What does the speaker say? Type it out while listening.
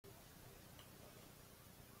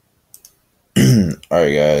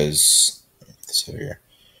Alright guys, let me get this out here.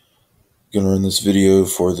 Gonna run this video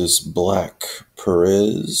for this black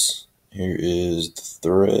Perez. Here is the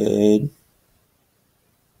thread.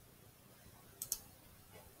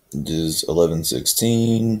 It is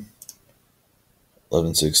 11/16.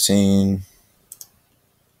 11/16.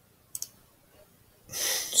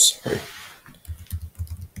 Sorry.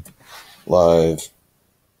 Live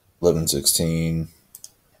 11/16.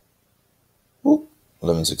 Whoop,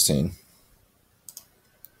 11/16.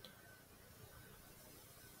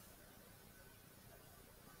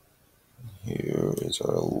 Here is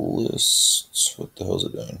our list. What the hell is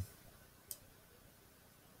it doing?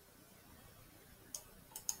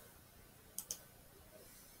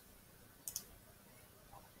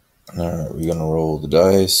 Alright, we're gonna roll the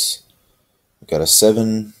dice. We got a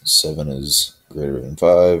 7. 7 is greater than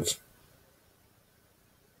 5.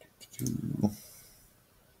 2.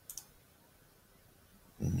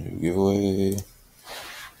 New giveaway.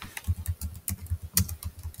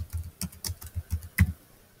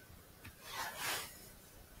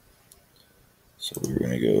 So we're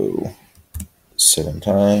gonna go 7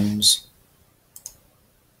 times.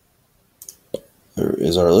 There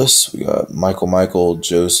is our list. We got Michael,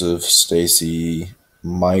 Joseph, Stacy,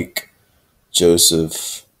 Mike,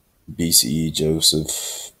 Joseph, BCE,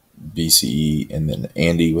 and then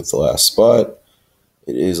Andy with the last spot.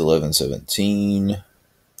 It is 11/17.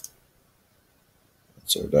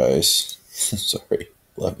 That's our dice. Sorry,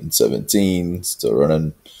 11/17. Still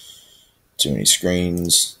running. Too many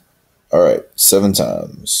screens. All right, 7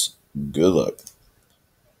 times. Good luck.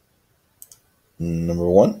 Number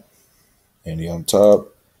 1, Andy on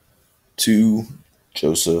top. 2,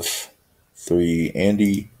 Joseph. 3,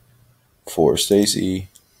 Andy. 4, Stacy.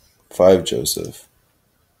 5, Joseph.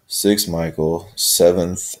 6, Michael.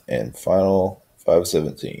 7th and final,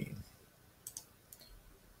 5/17.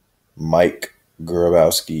 Mike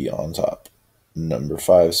Grabowski on top. Number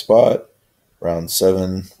 5 spot. Round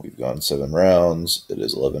 7. We've gone 7 rounds. It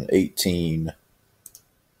is 11/18.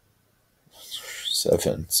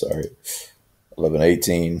 7, sorry.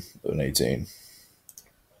 11/18. 11/18.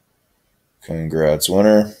 Congrats,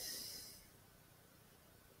 winner.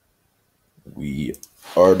 We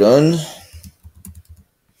are done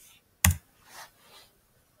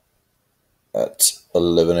at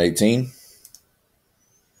 11/18.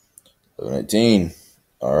 11/18.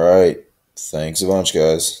 All right. Thanks a bunch,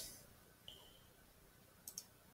 guys.